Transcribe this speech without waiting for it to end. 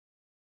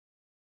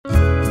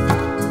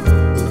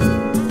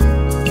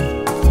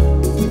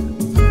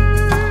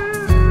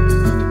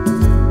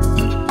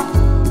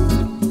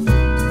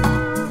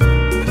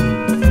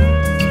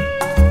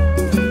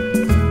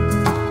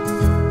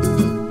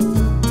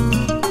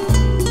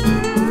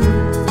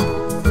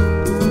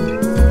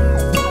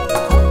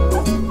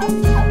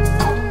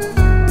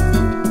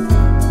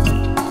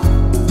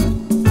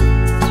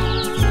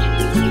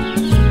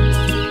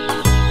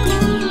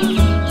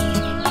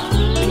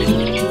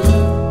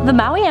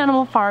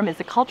Animal Farm is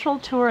a cultural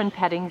tour and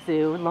petting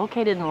zoo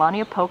located in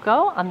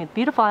Laniapoko on the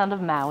beautiful island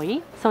of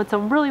Maui. So it's a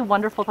really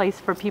wonderful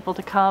place for people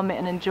to come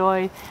and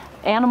enjoy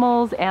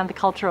animals and the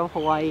culture of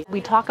Hawaii.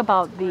 We talk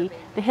about the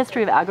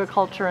history of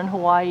agriculture in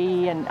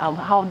Hawaii and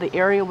how the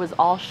area was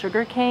all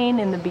sugarcane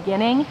in the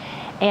beginning.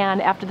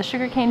 And after the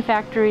sugarcane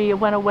factory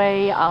went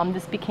away,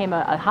 this became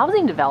a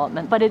housing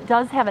development. But it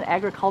does have an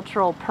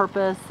agricultural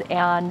purpose,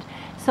 and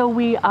so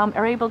we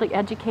are able to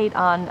educate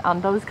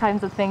on those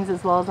kinds of things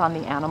as well as on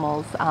the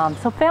animals.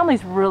 So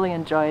families really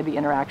enjoy the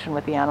interaction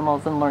with the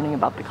animals and learning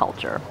about the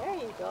culture. There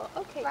you go.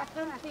 Okay.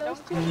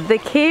 The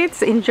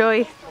kids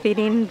enjoy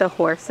feeding the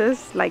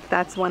horses, like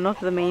that's one of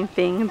the main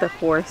things, the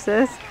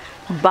horses.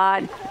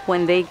 But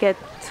when they get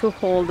to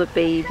hold a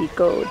baby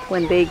goat,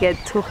 when they get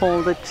to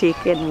hold a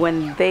chicken,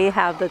 when they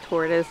have the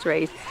tortoise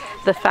race,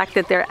 the fact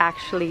that they're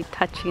actually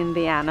touching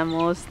the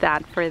animals,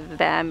 that for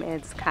them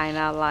it's kind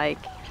of like,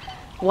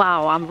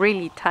 wow, I'm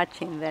really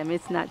touching them.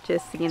 It's not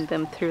just seeing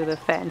them through the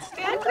fence.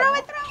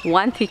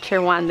 One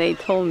teacher one day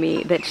told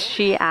me that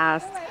she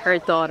asked her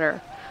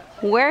daughter,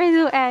 where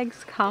do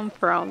eggs come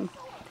from?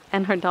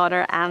 And her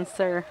daughter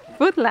answered,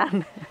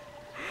 Foodland.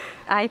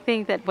 I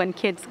think that when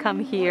kids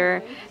come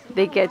here,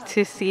 they get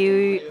to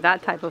see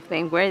that type of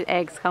thing, where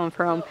eggs come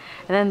from,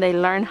 and then they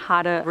learn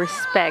how to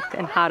respect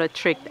and how to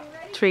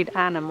treat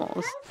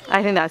animals.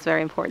 I think that's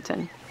very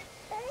important.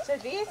 So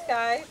these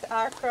guys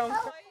are from...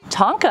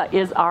 Tonka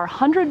is our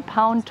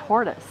 100-pound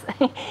tortoise.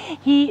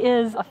 He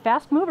is a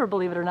fast mover,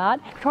 believe it or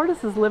not.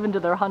 Tortoises live into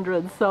their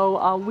hundreds,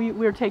 so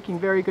we're taking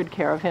very good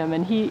care of him,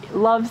 and he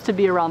loves to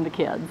be around the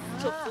kids.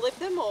 To flip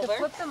them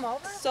over.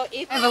 So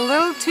if I have a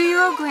little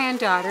 2-year-old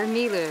granddaughter,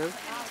 Milu,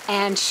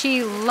 and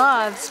she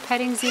loves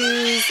petting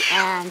zoos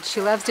and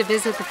she loves to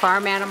visit the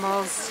farm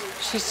animals.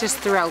 She's just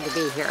thrilled to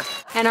be here.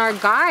 And our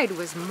guide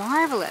was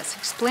marvelous,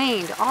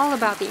 explained all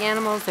about the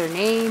animals, their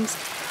names.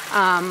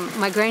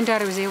 My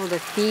granddaughter was able to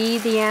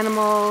feed the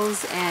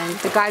animals, and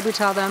the guide would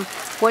tell them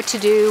what to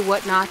do,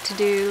 what not to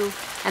do,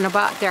 and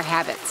about their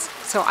habits.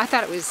 So I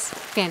thought it was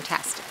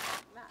fantastic.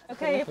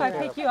 okay, if I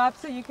pick you up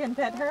so you can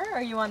pet her,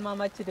 or you want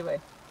Mama to do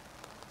it?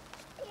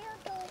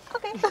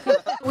 Okay.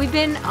 We've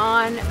been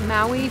on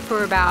Maui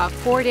for about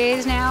 4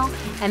 days now,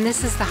 and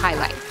this is the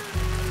highlight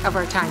of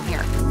our time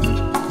here.